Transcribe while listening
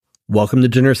Welcome to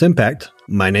Generous Impact.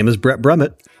 My name is Brett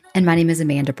Brummett. And my name is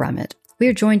Amanda Brummett. We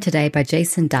are joined today by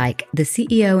Jason Dyke, the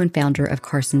CEO and founder of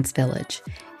Carson's Village.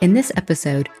 In this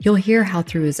episode, you'll hear how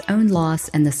through his own loss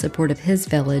and the support of his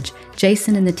village,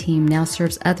 Jason and the team now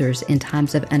serves others in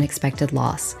times of unexpected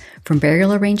loss. From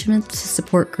burial arrangements to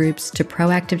support groups to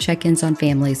proactive check-ins on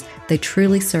families, they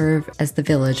truly serve as the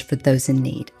village for those in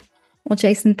need. Well,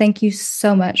 Jason, thank you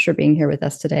so much for being here with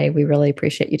us today. We really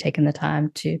appreciate you taking the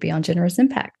time to be on Generous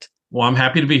Impact. Well, I'm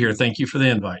happy to be here. Thank you for the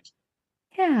invite.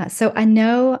 Yeah. So I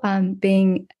know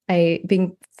being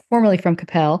formerly from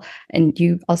Capel and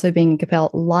you also being in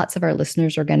Capel, lots of our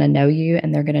listeners are going to know you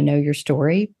and they're going to know your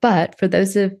story. But for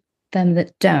those of them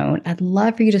that don't, I'd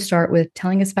love for you to start with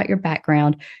telling us about your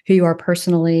background, who you are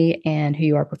personally and who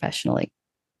you are professionally.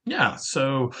 Yeah.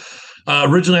 So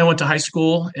originally I went to high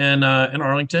school in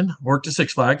Arlington, worked at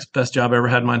Six Flags, best job I ever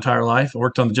had in my entire life. I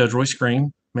worked on the Judge Roy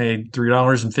screen, made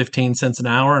 $3.15 an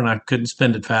hour, and I couldn't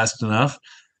spend it fast enough.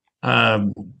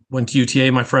 Went to UTA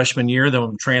my freshman year,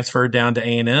 then transferred down to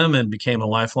A&M and became a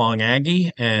lifelong Aggie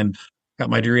and got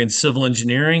my degree in civil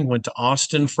engineering. Went to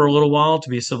Austin for a little while to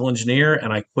be a civil engineer,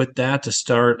 and I quit that to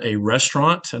start a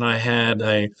restaurant. And I had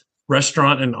a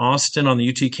restaurant in Austin on the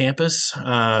UT campus.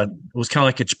 It was kind of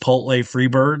like a Chipotle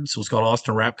Freebirds. It was called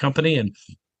Austin Wrap Company, and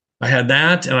I had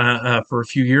that and for a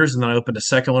few years, and then I opened a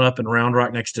second one up in Round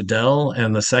Rock next to Dell.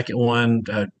 And the second one,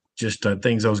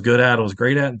 things I was good at, I was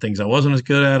great at, and things I wasn't as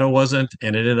good at, I wasn't.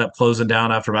 And it ended up closing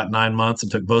down after about 9 months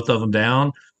and took both of them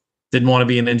down. Didn't want to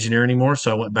be an engineer anymore, so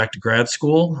I went back to grad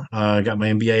school. Got my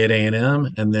MBA at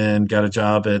A&M, and then got a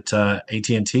job at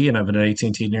AT&T, and I've been at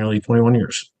AT&T nearly 21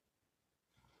 years.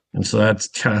 And so that's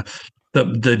kind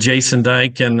of the Jason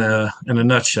Dyke in a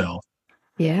nutshell.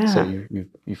 Yeah. So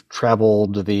you've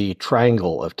traveled the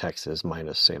triangle of Texas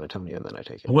minus San Antonio, then I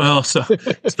take it. Well, so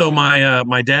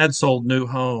my dad sold new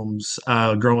homes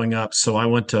growing up. So I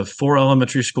went to 4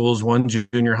 elementary schools, 1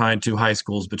 junior high, and 2 high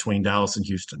schools between Dallas and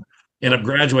Houston. Ended up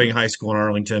graduating high school in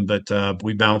Arlington, but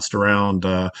we bounced around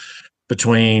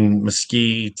between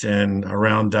Mesquite and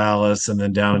around Dallas, and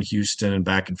then down in Houston and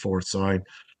back and forth. So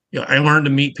I learned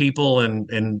to meet people and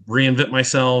reinvent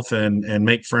myself and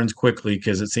make friends quickly,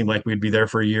 because it seemed like we'd be there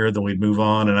for a year, then we'd move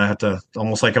on, and I had to,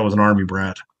 almost like I was an Army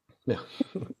brat. Yeah.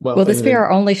 Well, this will be our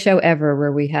only show ever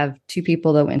where we have 2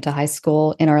 people that went to high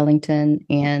school in Arlington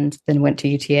and then went to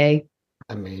UTA.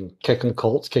 I mean, kick 'em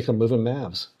Colts, kick 'em moving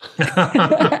Mavs.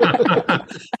 I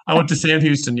went to Sam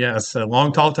Houston, yes.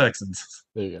 Long, tall Texans.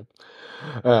 There you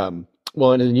go.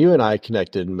 Well, and then you and I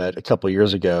connected and met a couple of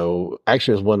years ago.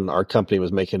 Actually, it was when our company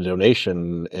was making a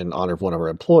donation in honor of one of our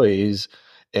employees,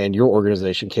 and your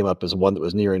organization came up as one that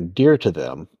was near and dear to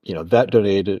them. You know, that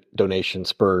donation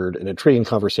spurred an intriguing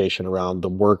conversation around the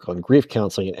work on grief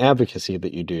counseling and advocacy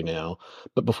that you do now.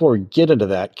 But before we get into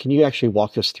that, can you actually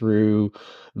walk us through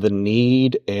the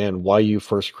need and why you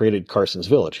first created Carson's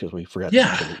Village? Because we forgot to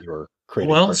mention that you were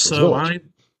creating Carson's Village.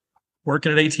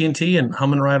 Working at AT&T and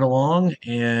humming right along,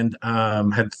 and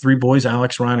had 3 boys,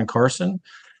 Alex, Ryan, and Carson,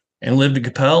 and lived in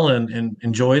Capel and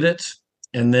enjoyed it.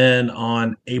 And then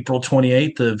on April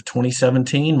 28th of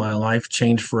 2017, my life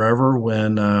changed forever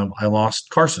when I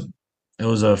lost Carson. It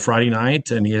was a Friday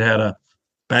night, and he had a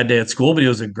bad day at school, but he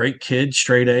was a great kid,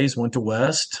 straight A's, went to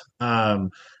West,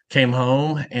 came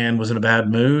home and was in a bad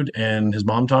mood, and his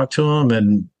mom talked to him,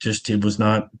 and just he was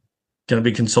not going to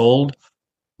be consoled.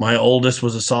 My oldest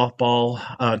was a softball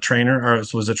trainer, or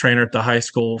was a trainer at the high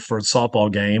school for a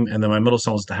softball game. And then my middle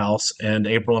son was at the house. And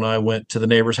April and I went to the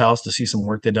neighbor's house to see some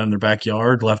work they'd done in their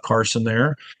backyard, left Carson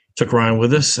there, took Ryan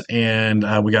with us, and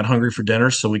we got hungry for dinner.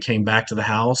 So we came back to the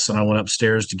house, and I went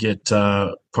upstairs to get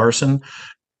Carson,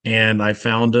 and I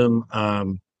found him.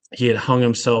 He had hung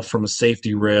himself from a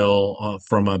safety rail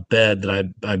from a bed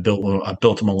that I built. I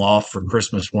built him a loft for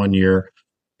Christmas one year,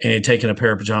 and he'd taken a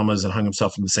pair of pajamas and hung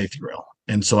himself from the safety rail.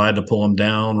 And so I had to pull him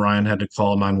down. Ryan had to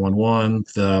call 911.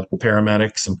 The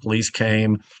paramedics and police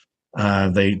came.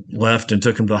 They left and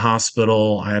took him to the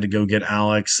hospital. I had to go get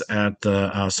Alex at the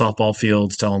softball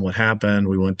fields, tell him what happened.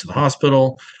 We went to the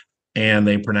hospital, and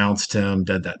they pronounced him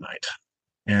dead that night.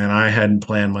 And I hadn't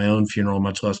planned my own funeral,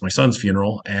 much less my son's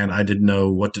funeral, and I didn't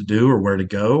know what to do or where to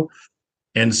go.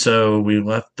 And so we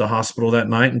left the hospital that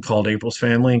night and called April's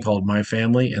family and called my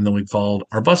family, and then we called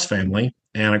our bus family.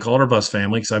 And I called our bus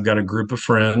family because I've got a group of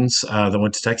friends that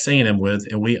went to Texas A&M with,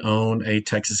 and we own a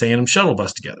Texas A&M shuttle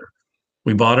bus together.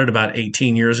 We bought it about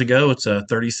 18 years ago. It's a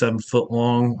 37-foot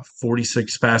long,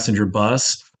 46-passenger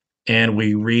bus, and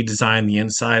we redesigned the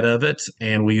inside of it,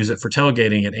 and we use it for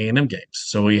tailgating at A&M games.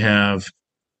 So we have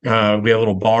a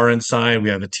little bar inside. We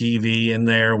have a TV in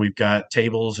there. We've got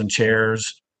tables and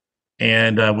chairs.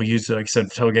 And we used it, like I said,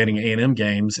 tailgating A&M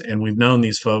games. And we've known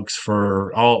these folks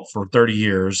for 30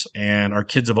 years. And our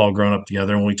kids have all grown up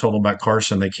together. And when we told them about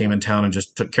Carson, they came in town and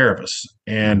just took care of us.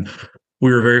 And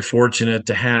we were very fortunate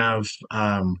to have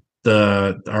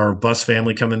the our bus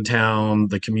family come in town,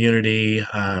 the community.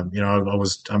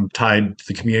 I'm tied to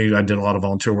the community. I did a lot of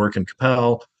volunteer work in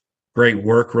Capel, great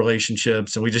work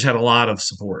relationships, and we just had a lot of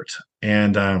support.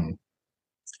 And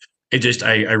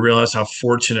I realized how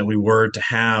fortunate we were to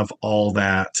have all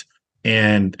that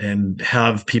and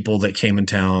have people that came in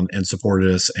town and supported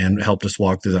us and helped us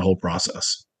walk through that whole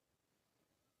process.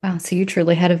 Wow. So you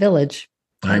truly had a village.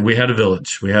 We had a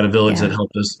village. We had a village that Yeah.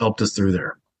 helped us through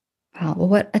there. Wow. Well,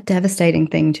 what a devastating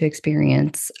thing to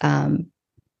experience,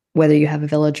 whether you have a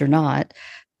village or not.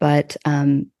 But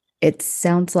it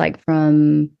sounds like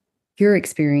from your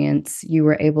experience, you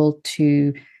were able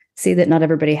to see that not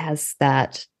everybody has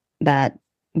that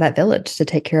village to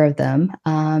take care of them,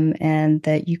 and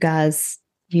that you guys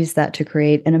use that to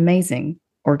create an amazing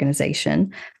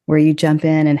organization where you jump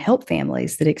in and help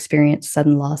families that experience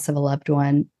sudden loss of a loved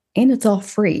one, and it's all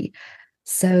free.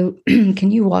 So,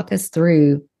 can you walk us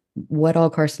through what all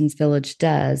Carson's Village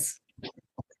does?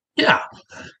 Yeah.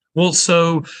 Well,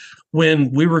 so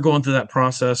when we were going through that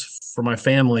process for my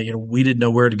family, we didn't know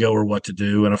where to go or what to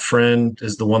do. And a friend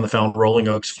is the one that found Rolling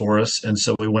Oaks for us. And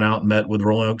so we went out and met with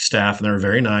Rolling Oaks staff, and they were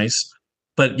very nice.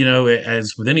 But,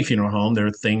 as with any funeral home, there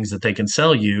are things that they can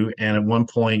sell you. And at one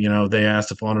point, they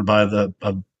asked if I wanted to buy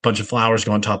a bunch of flowers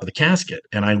go on top of the casket.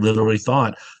 And I literally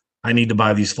thought, I need to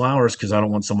buy these flowers because I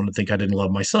don't want someone to think I didn't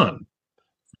love my son.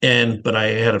 But I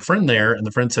had a friend there, and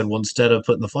the friend said, "Well, instead of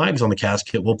putting the flags on the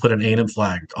casket, we'll put an A&M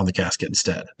flag on the casket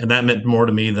instead." And that meant more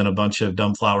to me than a bunch of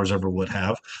dumb flowers ever would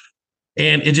have.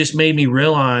 And it just made me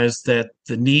realize that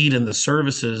the need and the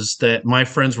services that my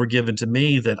friends were giving to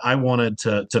me that I wanted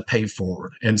to pay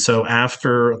forward. And so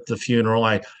after the funeral,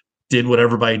 I did what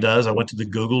everybody does. I went to the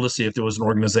Google to see if there was an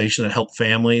organization that helped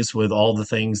families with all the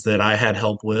things that I had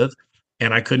help with,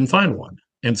 and I couldn't find one.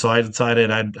 And so I decided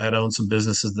I'd owned some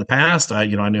businesses in the past. I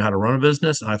knew how to run a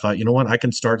business, and I thought, what, I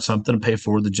can start something and pay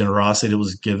forward the generosity that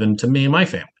was given to me and my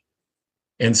family.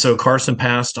 And so Carson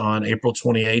passed on April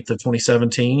 28th of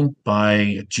 2017.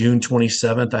 By June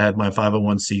 27th, I had my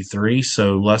 501c3,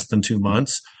 so less than 2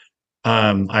 months.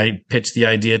 I pitched the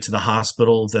idea to the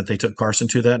hospital that they took Carson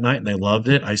to that night, and they loved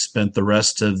it. I spent the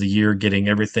rest of the year getting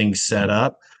everything set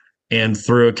up. And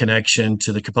through a connection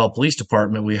to the Capel Police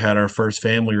Department, we had our first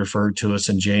family referred to us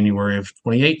in January of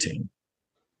 2018.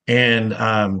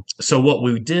 And so what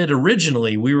we did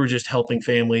originally, we were just helping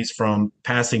families from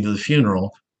passing to the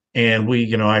funeral. And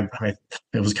it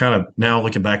was kind of, now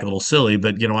looking back, a little silly,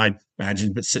 but I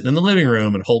imagined but sitting in the living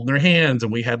room and holding their hands,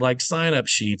 and we had like sign up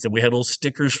sheets, and we had little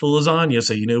stickers for lasagna,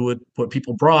 so you knew what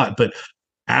people brought. But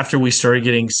after we started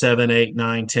getting 7, 8,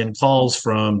 9, 10 calls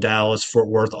from Dallas, Fort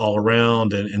Worth, all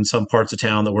around, and in some parts of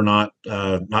town that were not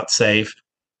safe,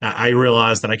 I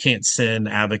realized that I can't send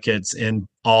advocates in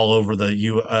all over the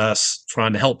U.S.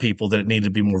 trying to help people, that it needed to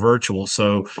be more virtual.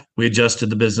 So we adjusted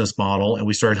the business model and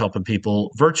we started helping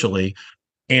people virtually.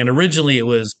 And originally it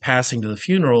was passing to the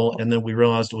funeral. And then we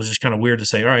realized it was just kind of weird to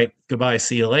say, all right, goodbye,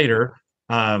 see you later.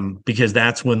 Because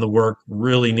that's when the work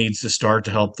really needs to start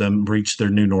to help them reach their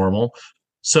new normal.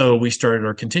 So we started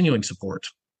our continuing support.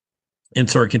 And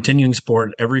so our continuing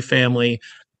support, every family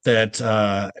that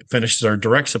finishes our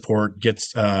direct support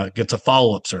gets a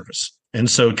follow-up service. And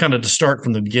so kind of to start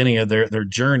from the beginning of their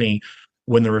journey,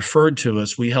 when they're referred to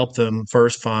us, we help them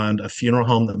first find a funeral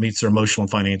home that meets their emotional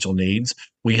and financial needs.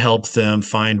 We help them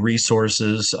find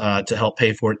resources to help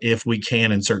pay for it if we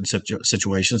can in certain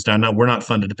situations. Now, we're not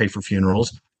funded to pay for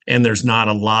funerals, and there's not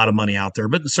a lot of money out there,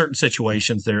 but in certain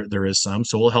situations there is some.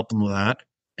 So we'll help them with that.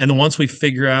 And then once we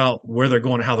figure out where they're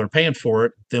going and how they're paying for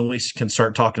it, then we can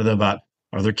start talking to them about,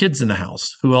 are there kids in the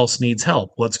house? Who else needs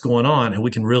help? What's going on? And we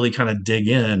can really kind of dig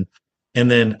in. And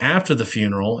then after the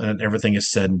funeral and everything is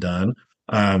said and done,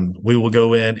 we will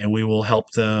go in and we will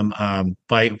help them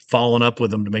by following up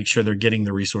with them to make sure they're getting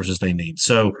the resources they need.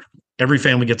 So every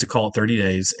family gets a call at 30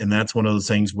 days. And that's one of those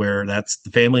things where that's the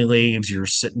family leaves, you're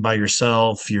sitting by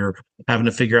yourself, you're having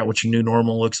to figure out what your new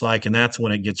normal looks like. And that's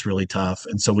when it gets really tough.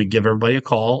 And so we give everybody a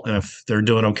call. And if they're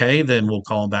doing okay, then we'll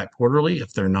call them back quarterly.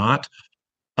 If they're not,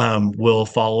 we'll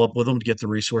follow up with them to get the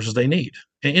resources they need.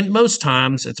 And most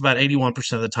times, it's about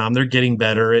 81% of the time, they're getting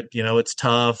better. It's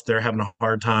tough. They're having a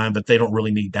hard time, but they don't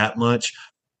really need that much.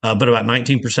 But about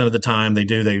 19% of the time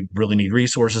they really need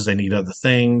resources. They need other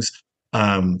things.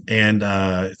 And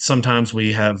sometimes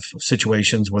we have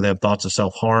situations where they have thoughts of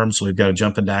self-harm. So we've got to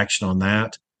jump into action on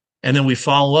that. And then we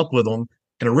follow up with them.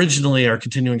 And originally our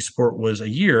continuing support was a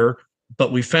year,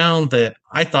 But we found that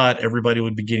I thought everybody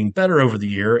would be getting better over the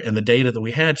year, and the data that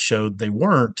we had showed they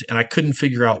weren't, and I couldn't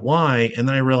figure out why. And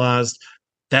then I realized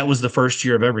that was the first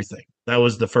year of everything. That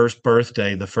was the first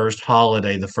birthday, the first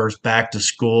holiday, the first back to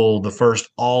school, the first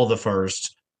all the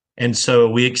first. And so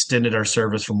we extended our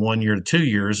service from 1 year to 2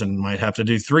 years and might have to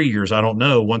do 3 years. I don't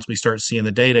know once we start seeing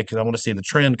the data because I want to see the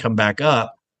trend come back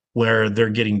up where they're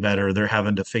getting better. They're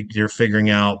having to they're figuring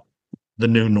out the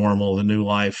new normal, the new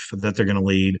life that they're going to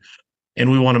lead, and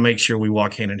we want to make sure we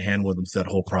walk hand in hand with them through that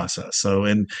whole process. So,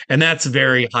 and that's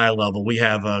very high level. We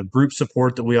have a group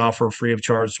support that we offer free of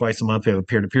charge twice a month. We have a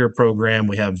peer-to-peer program.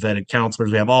 We have vetted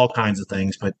counselors. We have all kinds of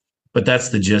things, but that's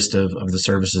the gist of the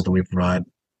services that we provide.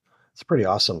 It's pretty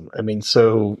awesome. I mean,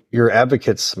 so your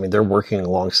advocates, I mean, they're working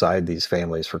alongside these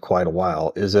families for quite a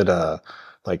while. Is it a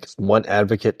like one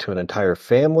advocate to an entire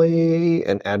family,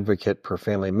 an advocate per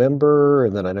family member?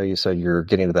 And then I know you said you're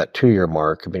getting to that 2 year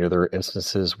mark. I mean, are there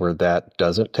instances where that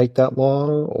doesn't take that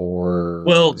long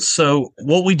Well, or? so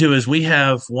what we do is we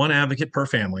have one advocate per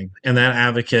family, and that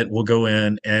advocate will go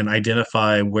in and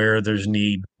identify where there's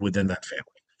need within that family.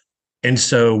 And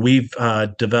so we've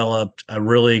developed a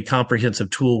really comprehensive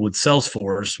tool with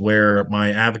Salesforce where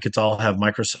my advocates all have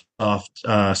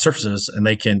Microsoft Surfaces and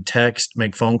they can text,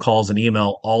 make phone calls, and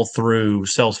email all through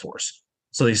Salesforce.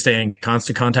 So they stay in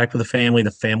constant contact with the family.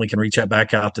 The family can reach out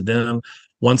back out to them.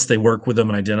 Once they work with them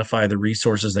and identify the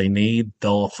resources they need,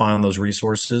 they'll find those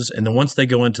resources. And then once they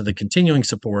go into the continuing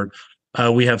support,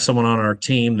 we have someone on our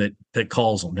team that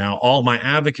calls them. Now, all my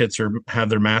advocates have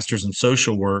their masters in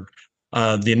social work.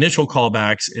 The initial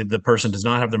callbacks, the person does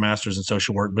not have their master's in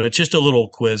social work, but it's just a little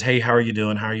quiz. Hey, how are you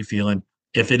doing? How are you feeling?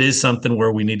 If it is something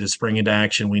where we need to spring into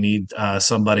action, we need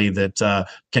somebody that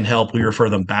can help. We refer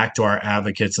them back to our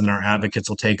advocates, and our advocates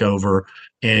will take over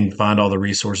and find all the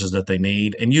resources that they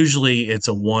need. And usually, it's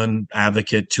a one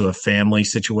advocate to a family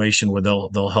situation where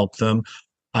they'll help them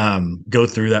go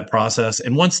through that process.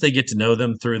 And once they get to know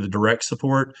them through the direct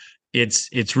support,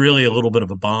 it's really a little bit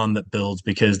of a bond that builds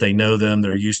because they know them,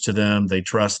 they're used to them, they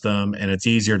trust them, and it's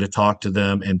easier to talk to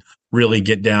them and really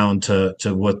get down to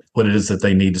what it is that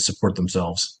they need to support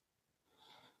themselves.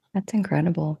 That's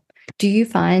incredible. Do you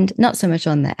find, not so much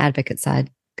on the advocate side,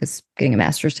 because getting a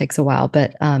master's takes a while,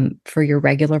 but for your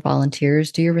regular volunteers,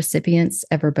 do your recipients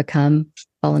ever become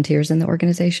volunteers in the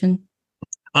organization?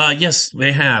 Yes,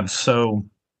 they have. So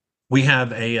we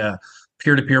have a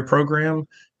peer-to-peer program.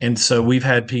 And so we've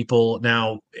had people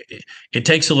now, it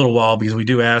takes a little while because we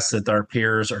do ask that our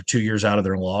peers are 2 years out of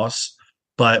their loss,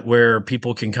 but where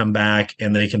people can come back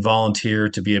and they can volunteer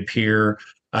to be a peer.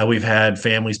 We've had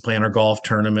families plan our golf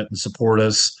tournament and support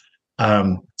us.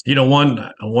 One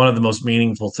of the most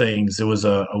meaningful things, there was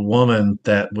a woman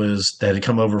that had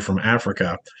come over from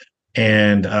Africa,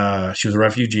 and she was a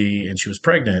refugee and she was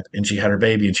pregnant and she had her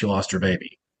baby and she lost her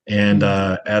baby. And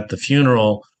at the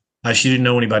funeral, she didn't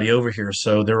know anybody over here,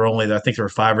 so there were only, I think there were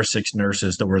 5 or 6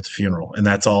 nurses that were at the funeral, and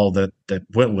that's all that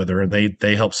went with her. And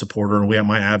they helped support her, and we had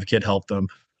my advocate helped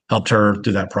her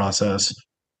through that process.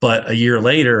 But a year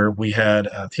later, we had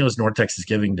I think it was North Texas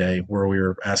Giving Day where we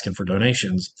were asking for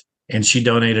donations, and she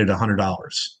donated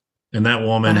 $100. And that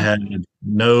woman Wow. had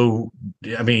no,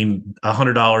 I mean,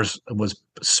 $100 was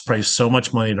probably so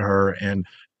much money to her, and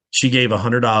she gave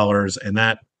 $100, and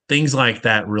that things like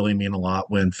that really mean a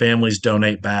lot when families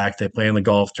donate back. They play in the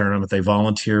golf tournament, they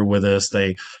volunteer with us,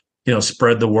 they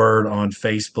spread the word on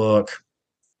Facebook.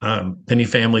 Many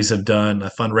families have done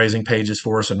fundraising pages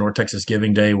for us on North Texas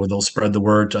Giving Day where they'll spread the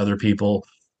word to other people.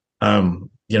 I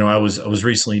was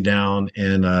recently down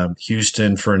in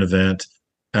Houston for an event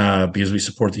because we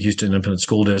support the Houston Independent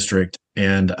School District,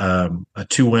 and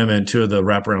two of the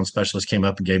wraparound specialists came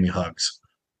up and gave me hugs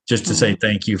just to say Oh,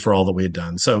 thank you for all that we had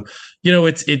done. So,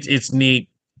 it's neat.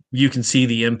 You can see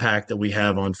the impact that we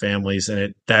have on families,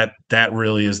 and that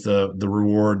really is the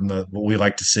reward and what we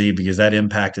like to see because that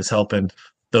impact is helping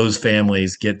those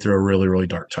families get through a really, really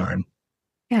dark time.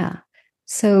 yeah.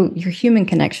 So your human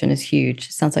connection is huge.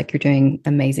 Sounds like you're doing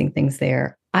amazing things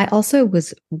there. I also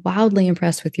was wildly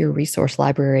impressed with your resource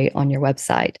library on your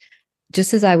website.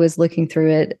 Just as I was looking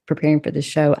through it, preparing for the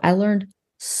show, I learned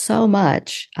so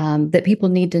much that people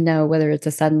need to know, whether it's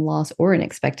a sudden loss or an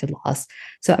expected loss.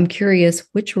 So I'm curious,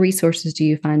 which resources do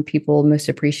you find people most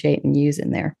appreciate and use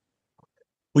in there?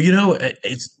 Well,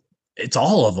 it's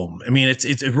all of them. I mean,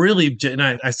 it really, and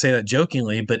I say that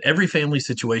jokingly, but every family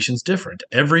situation is different.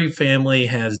 Every family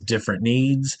has different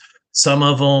needs. Some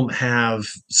of them have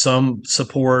some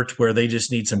support where they just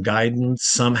need some guidance.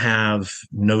 Some have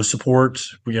no support.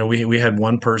 We had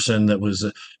one person that was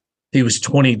he was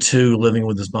 22 living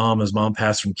with his mom. His mom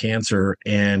passed from cancer,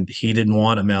 and he didn't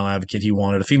want a male advocate. He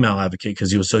wanted a female advocate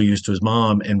because he was so used to his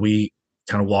mom. And we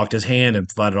kind of walked his hand and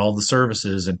provided all the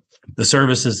services. And the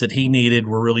services that he needed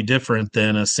were really different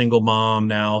than a single mom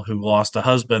now who lost a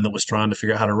husband that was trying to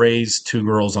figure out how to raise two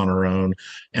girls on her own,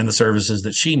 and the services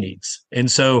that she needs.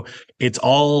 And so it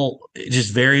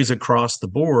just varies across the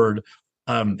board.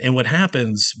 And what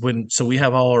happens so we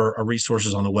have all our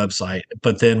resources on the website,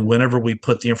 but then whenever we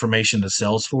put the information to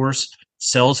Salesforce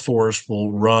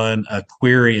will run a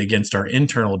query against our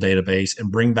internal database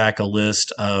and bring back a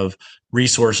list of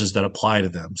resources that apply to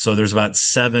them. So there's about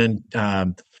seven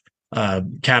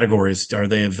categories. Are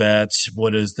they a vet?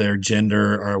 What is their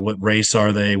gender? Or what race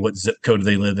are they? What zip code do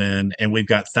they live in? And we've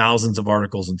got thousands of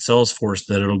articles in Salesforce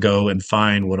that it'll go and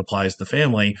find what applies to the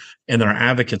family, and then our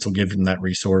advocates will give them that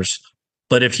resource.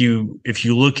 But if you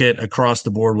look at across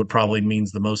the board, what probably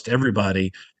means the most to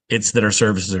everybody, it's that our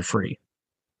services are free,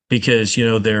 because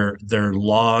they're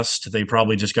lost. They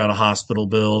probably just got a hospital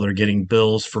bill. They're getting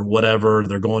bills for whatever.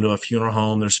 They're going to a funeral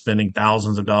home. They're spending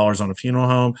thousands of dollars on a funeral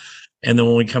home. And then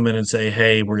when we come in and say,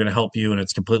 hey, we're going to help you and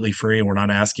it's completely free and we're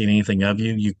not asking anything of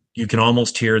you, you can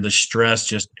almost hear the stress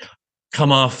just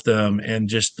come off them, and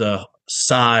just the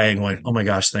sigh going, oh my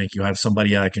gosh, thank you. I have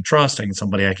somebody I can trust. I can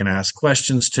somebody I can ask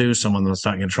questions to, someone that's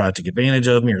not going to try to take advantage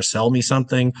of me or sell me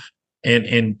something.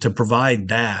 And to provide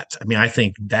that, I mean, I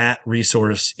think that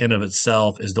resource in of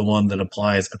itself is the one that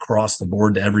applies across the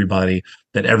board to everybody,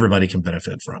 that everybody can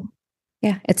benefit from.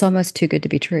 Yeah, it's almost too good to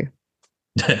be true.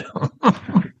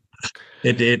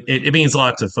 It means a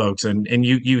lot to folks, and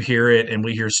you hear it, and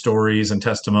we hear stories and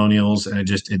testimonials, and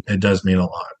it does mean a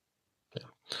lot.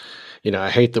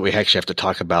 I hate that we actually have to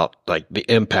talk about like the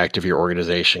impact of your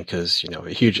organization, because,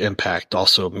 a huge impact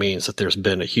also means that there's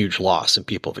been a huge loss and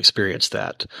people have experienced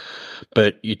that.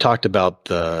 But you talked about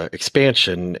the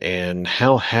expansion, and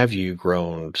how have you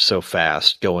grown so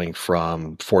fast, going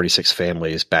from 46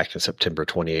 families back in September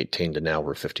 2018 to now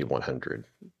we're 5,100?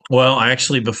 Well,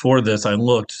 actually, before this, I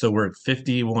looked, so we're at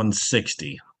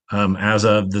 5,160 as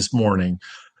of this morning.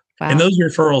 Wow. And those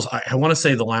referrals, I want to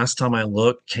say the last time I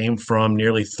looked, came from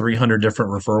nearly 300 different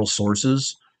referral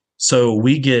sources. So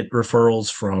we get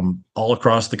referrals from all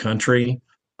across the country.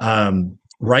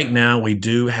 Right now, we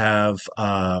do have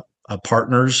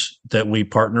partners that we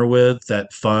partner with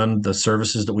that fund the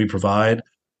services that we provide.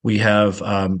 We have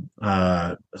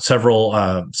several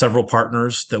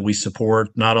partners that we support,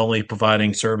 not only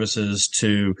providing services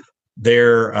to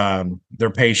their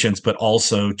patients, but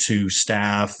also to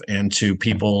staff and to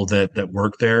people that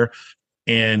work there.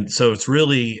 And so it's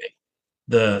really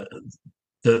the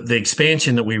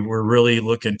expansion that we were really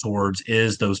looking towards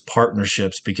is those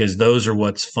partnerships, because those are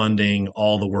what's funding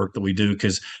all the work that we do.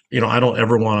 Because I don't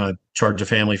ever want to charge a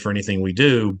family for anything we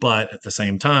do, but at the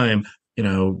same time,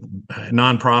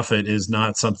 nonprofit is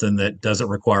not something that doesn't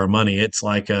require money. It's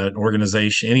like an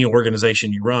organization, any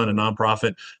organization you run, a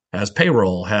nonprofit has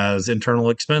payroll, has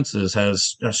internal expenses,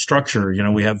 has a structure.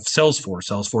 We have Salesforce.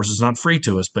 Salesforce is not free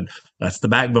to us, but that's the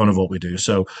backbone of what we do.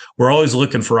 So we're always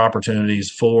looking for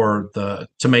opportunities to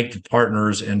make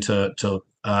partners and to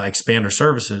expand our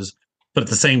services. But at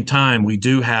the same time, we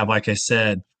do have, like I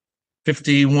said,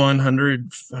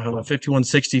 5,100,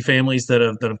 5,160 families that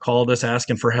have called us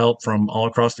asking for help from all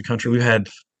across the country. We've had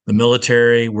the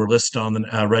military. We're listed on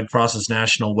the Red Cross's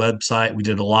national website. We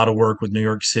did a lot of work with New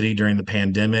York City during the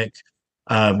pandemic.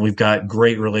 We've got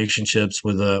great relationships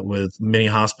with many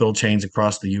hospital chains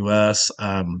across the U.S.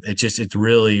 It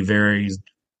really varies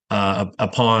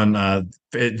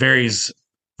it varies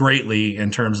greatly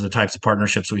in terms of the types of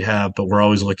partnerships we have, but we're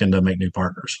always looking to make new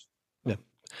partners. Yeah.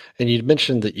 And you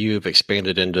mentioned that you've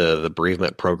expanded into the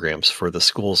bereavement programs for the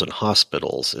schools and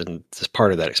hospitals, and as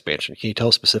part of that expansion, can you tell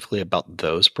us specifically about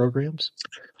those programs?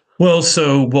 Well,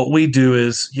 so what we do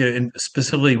is, and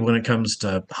specifically when it comes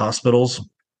to hospitals,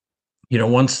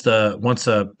 once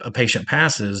a patient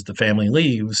passes, the family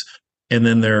leaves, and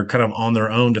then they're kind of on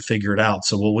their own to figure it out.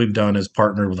 So what we've done is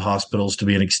partnered with hospitals to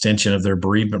be an extension of their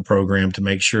bereavement program to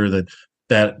make sure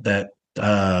that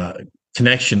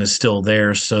connection is still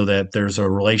there, so that there's a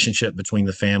relationship between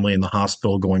the family and the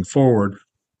hospital going forward.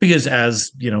 Because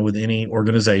as with any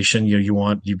organization,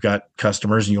 you've got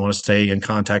customers and you want to stay in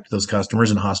contact with those customers,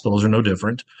 and hospitals are no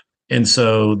different. And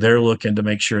so they're looking to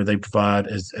make sure they provide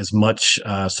as much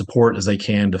support as they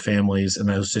can to families in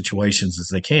those situations as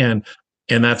they can.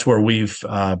 And that's where we've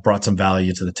brought some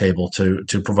value to the table to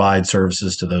provide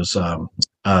services to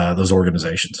those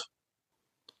organizations.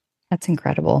 That's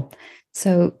incredible.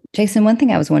 So, Jason, one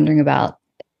thing I was wondering about,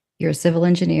 you're a civil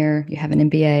engineer, you have an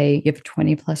MBA, you have a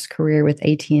 20 plus career with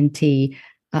AT&T.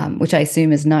 which I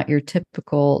assume is not your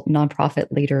typical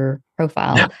nonprofit leader No,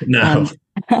 profile. no.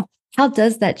 How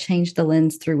does that change the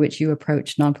lens through which you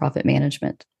approach nonprofit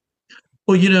management?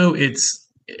 Well,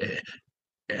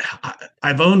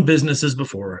 I've owned businesses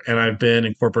before and I've been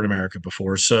in corporate America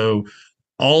before. So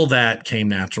all that came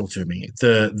natural to me.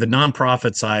 The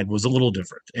nonprofit side was a little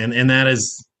different. And that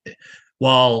is,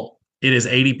 while it is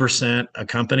 80% a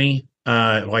company,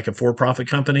 like a for-profit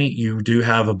company, you do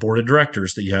have a board of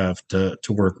directors that you have to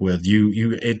work with.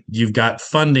 You've got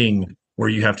funding where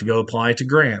you have to go apply to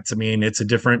grants. I mean, it's a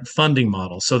different funding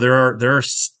model. So there are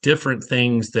different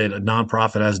things that a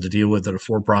nonprofit has to deal with that a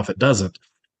for-profit doesn't.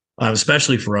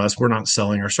 Especially for us, we're not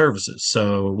selling our services.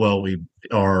 So, well, we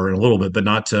are in a little bit, but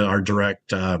not to our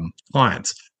direct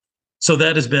clients. So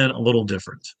that has been a little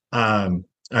different. But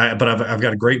I've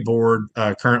got a great board.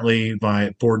 Currently,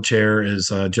 my board chair is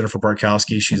Jennifer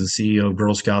Barkowski. She's the CEO of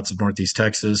Girl Scouts of Northeast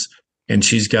Texas, and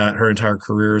she's got her entire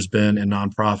career has been in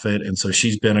nonprofit, and so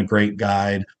she's been a great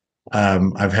guide.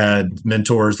 I've had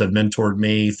mentors that mentored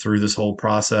me through this whole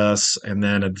process, and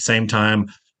then at the same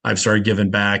time, I've started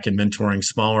giving back and mentoring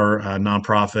smaller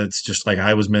nonprofits, just like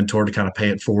I was mentored to kind of pay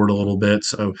it forward a little bit.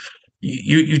 So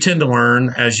you tend to learn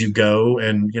as you go,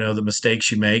 and the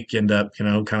mistakes you make end up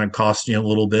kind of costing you a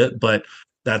little bit, but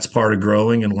that's part of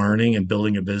growing and learning and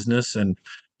building a business. And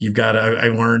you've got to, I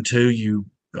learned too, you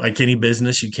like any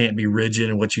business, you can't be rigid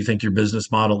in what you think your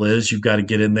business model is. You've got to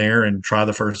get in there and try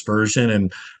the first version,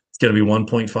 and it's going to be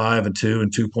 1.5 and 2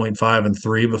 and 2.5 and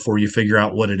 3 before you figure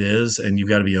out what it is, and you've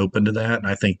got to be open to that. And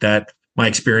I think that my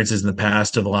experiences in the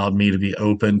past have allowed me to be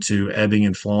open to ebbing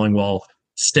and flowing while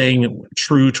staying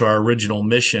true to our original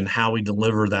mission. How we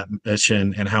deliver that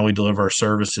mission and how we deliver our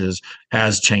services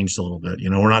has changed a little bit.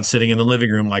 We're not sitting in the living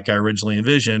room like I originally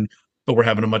envisioned, but we're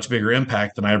having a much bigger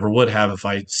impact than I ever would have if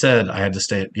I said I had to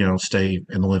stay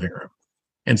in the living room.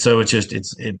 And so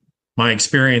my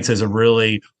experiences have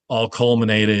really all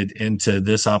culminated into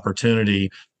this opportunity.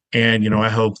 And, I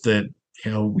hope that,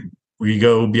 we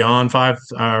go beyond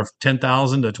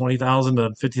 10,000 to 20,000 to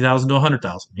 50,000 to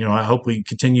 100,000. I hope we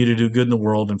continue to do good in the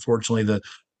world. Unfortunately, the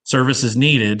service is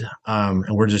needed. And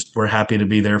we're happy to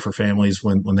be there for families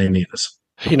when they need us.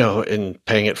 In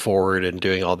paying it forward and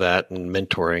doing all that and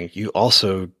mentoring, you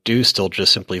also do still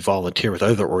just simply volunteer with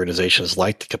other organizations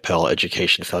like the Capel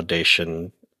Education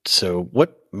Foundation. So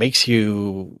what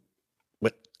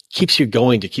keeps you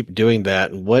going to keep doing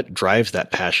that, and what drives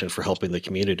that passion for helping the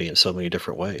community in so many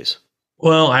different ways?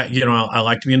 Well, I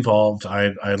like to be involved. I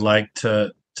like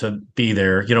to be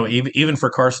there. Even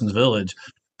for Carson's Village,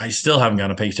 I still haven't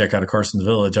gotten a paycheck out of Carson's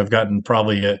Village. I've gotten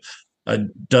probably a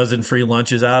dozen free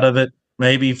lunches out of it,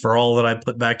 maybe, for all that I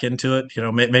put back into it.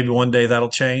 Maybe one day that'll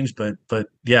change, but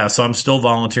yeah. So I'm still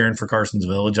volunteering for Carson's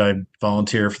Village. I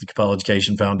volunteer for the Capel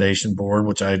Education Foundation board,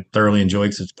 which I thoroughly enjoy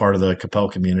because it's part of the Capel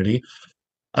community.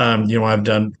 I've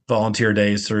done volunteer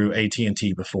days through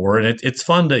AT&T before, and it's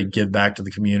fun to give back to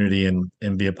the community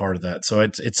and be a part of that. So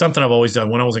it's something I've always done.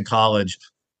 When I was in college,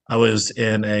 I was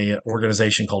in a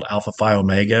organization called Alpha Phi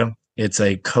Omega. It's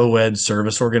a co-ed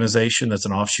service organization that's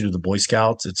an offshoot of the Boy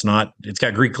Scouts. It's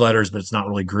got Greek letters, but it's not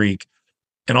really Greek.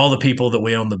 And all the people that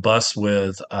we owned the bus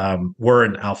with were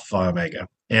in Alpha Phi Omega.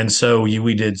 And so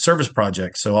we did service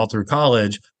projects. So all through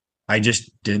college, I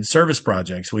just did service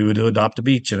projects. We would do Adopt a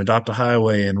Beach and Adopt a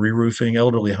Highway and re-roofing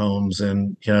elderly homes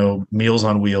and, Meals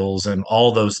on Wheels and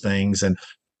all those things. And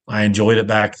I enjoyed it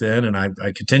back then, and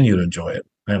I continue to enjoy it.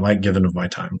 I like giving of my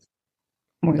time.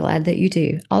 We're glad that you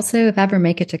do. Also, if I ever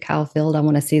make it to Kyle Field, I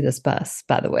want to see this bus,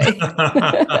 by the way.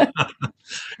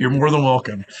 You're more than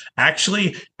welcome.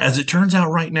 Actually, as it turns out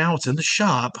right now, it's in the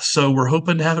shop. So we're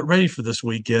hoping to have it ready for this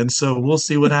weekend. So we'll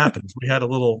see what happens. We had a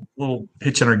little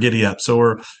hitch in our giddy up. So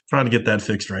we're trying to get that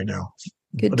fixed right now.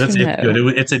 Good But to know. it's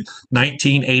good. It's a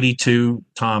 1982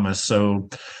 Thomas. So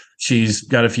she's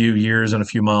got a few years and a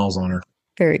few miles on her.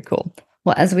 Very cool.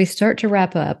 Well, as we start to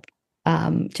wrap up,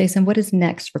 Jason, what is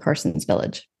next for Carson's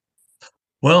Village?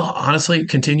 Well, honestly,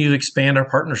 continue to expand our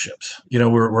partnerships.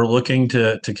 We're looking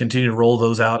to continue to roll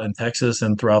those out in Texas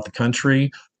and throughout the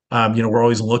country. We're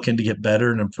always looking to get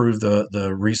better and improve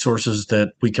the resources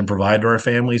that we can provide to our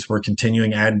families. We're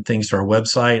continuing adding things to our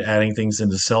website, adding things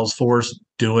into Salesforce,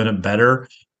 doing it better.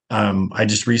 I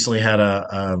just recently had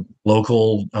a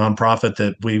local nonprofit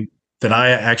that I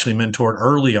actually mentored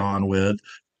early on with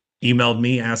emailed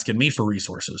me asking me for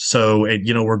resources. So,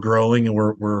 we're growing and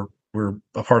we're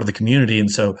a part of the community. And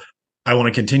so I want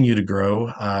to continue to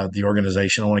grow the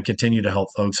organization. I want to continue to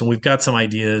help folks. And we've got some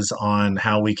ideas on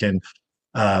how we can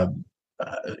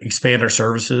expand our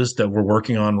services that we're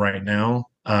working on right now.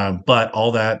 But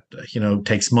all that,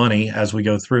 takes money as we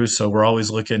go through. So we're always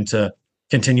looking to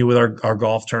continue with our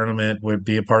golf tournament, would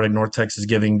be a part of North Texas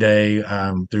Giving Day.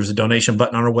 There's a donation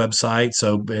button on our website.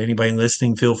 So anybody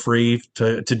listening, feel free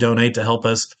to donate to help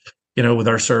us, with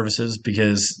our services,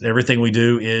 because everything we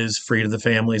do is free to the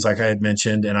families, like I had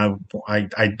mentioned. And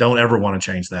I don't ever want to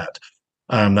change that.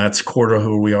 That's core to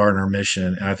who we are and our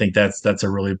mission. And I think that's a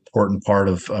really important part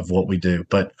of what we do.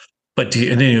 But to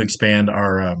continue to expand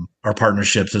our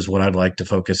partnerships is what I'd like to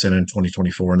focus in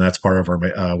 2024, and that's part of our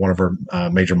one of our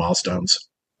major milestones.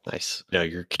 Nice. Now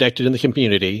you're connected in the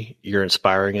community. You're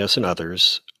inspiring us and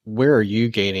others. Where are you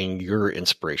gaining your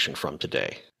inspiration from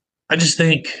today? I just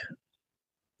think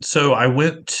so. I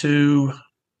went to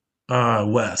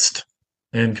West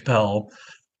in Capel,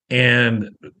 and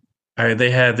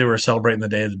they were celebrating the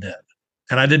Day of the Dead,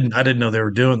 and I didn't know they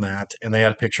were doing that, and they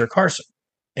had a picture of Carson,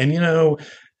 and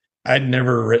I'd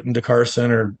never written to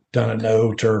Carson or done a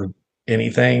note or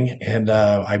anything, and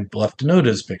I left a note of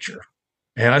his picture,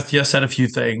 and I just said a few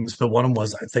things, but one of them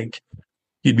was, I think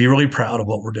you'd be really proud of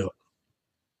what we're doing,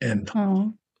 and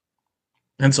Aww.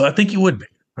 and so I think you would be,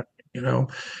 you know.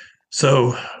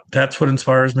 So that's what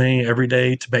inspires me every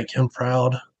day, to make him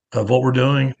proud of what we're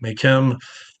doing, make him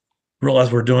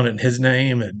realize we're doing it in his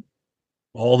name, and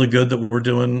all the good that we're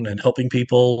doing and helping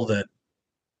people. That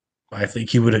I think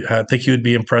he would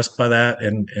be impressed by that,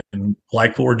 and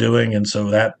like what we're doing. And so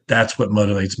that's what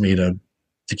motivates me to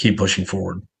keep pushing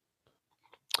forward.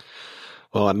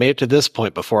 Well, I made it to this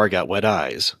point before I got wet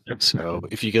eyes. So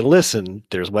if you can listen,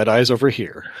 there's wet eyes over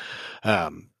here.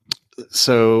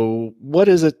 So what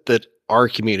is it that our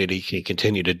community can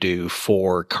continue to do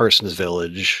for Carson's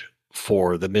Village,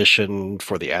 for the mission,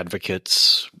 for the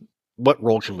advocates? What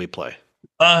role can we play?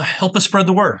 Help us spread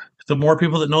the word. The more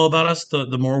people that know about us,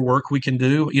 the more work we can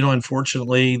do.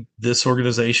 Unfortunately, this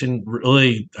organization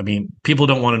really, people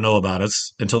don't want to know about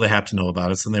us until they have to know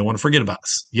about us, and they want to forget about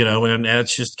us, and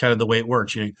that's just kind of the way it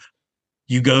works.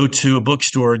 You go to a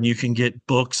bookstore and you can get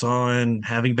books on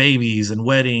having babies and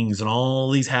weddings and all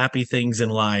these happy things in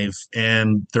life.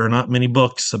 And there are not many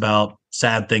books about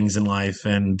sad things in life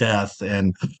and death.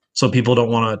 And so people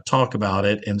don't want to talk about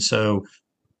it. And so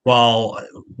while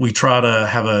we try to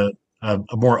have a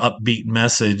more upbeat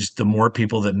message, the more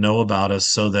people that know about us,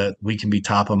 so that we can be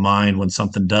top of mind when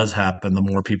something does happen, the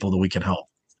more people that we can help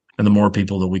and the more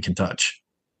people that we can touch.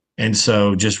 And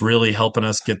so just really helping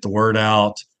us get the word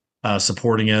out,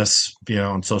 supporting us,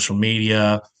 on social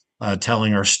media,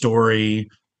 telling our story,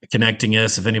 connecting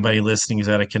us. If anybody listening is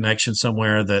at a connection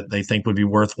somewhere that they think would be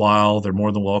worthwhile, they're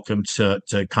more than welcome to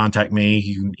contact me.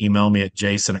 You can email me at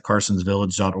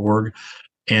jason@carsonsvillage.org.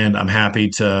 And I'm happy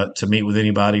to meet with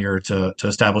anybody, or to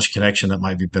establish a connection that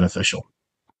might be beneficial.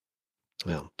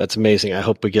 Well, that's amazing. I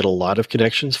hope we get a lot of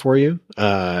connections for you.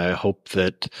 I hope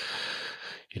that,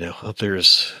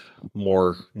 there's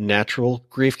more natural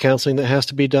grief counseling that has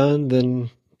to be done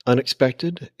than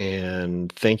unexpected.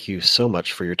 And thank you so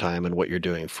much for your time and what you're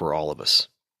doing for all of us.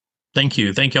 Thank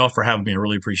you. Thank you all for having me. I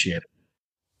really appreciate it.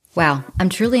 Wow, I'm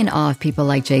truly in awe of people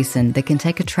like Jason that can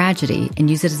take a tragedy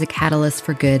and use it as a catalyst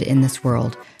for good in this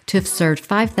world. To have served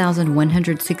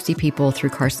 5,160 people through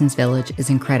Carson's Village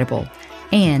is incredible.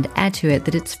 And add to it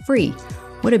that it's free.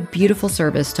 What a beautiful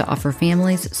service to offer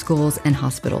families, schools, and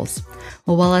hospitals.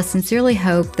 Well, while I sincerely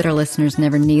hope that our listeners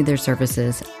never need their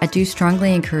services, I do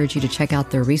strongly encourage you to check out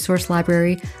their resource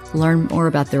library, learn more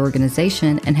about their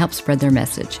organization, and help spread their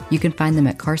message. You can find them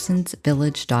at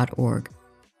carsonsvillage.org.